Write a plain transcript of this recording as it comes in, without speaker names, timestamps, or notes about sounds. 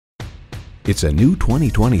It's a new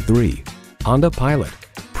 2023 Honda Pilot.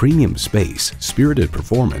 Premium space, spirited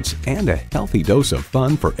performance, and a healthy dose of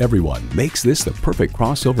fun for everyone makes this the perfect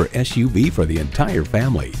crossover SUV for the entire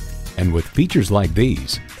family. And with features like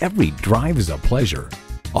these, every drive is a pleasure.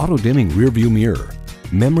 Auto-dimming rearview mirror,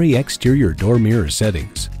 memory exterior door mirror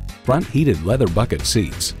settings, front heated leather bucket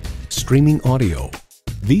seats, streaming audio,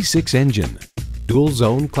 V6 engine, dual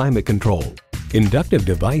zone climate control, inductive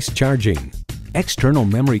device charging, external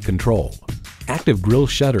memory control, active grille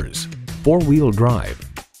shutters, four-wheel drive,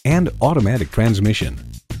 and automatic transmission.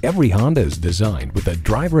 Every Honda is designed with a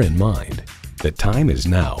driver in mind. The time is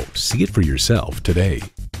now. See it for yourself today.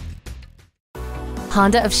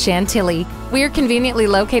 Honda of Chantilly. We are conveniently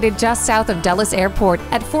located just south of Dulles Airport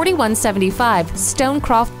at 4175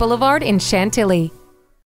 Stonecroft Boulevard in Chantilly.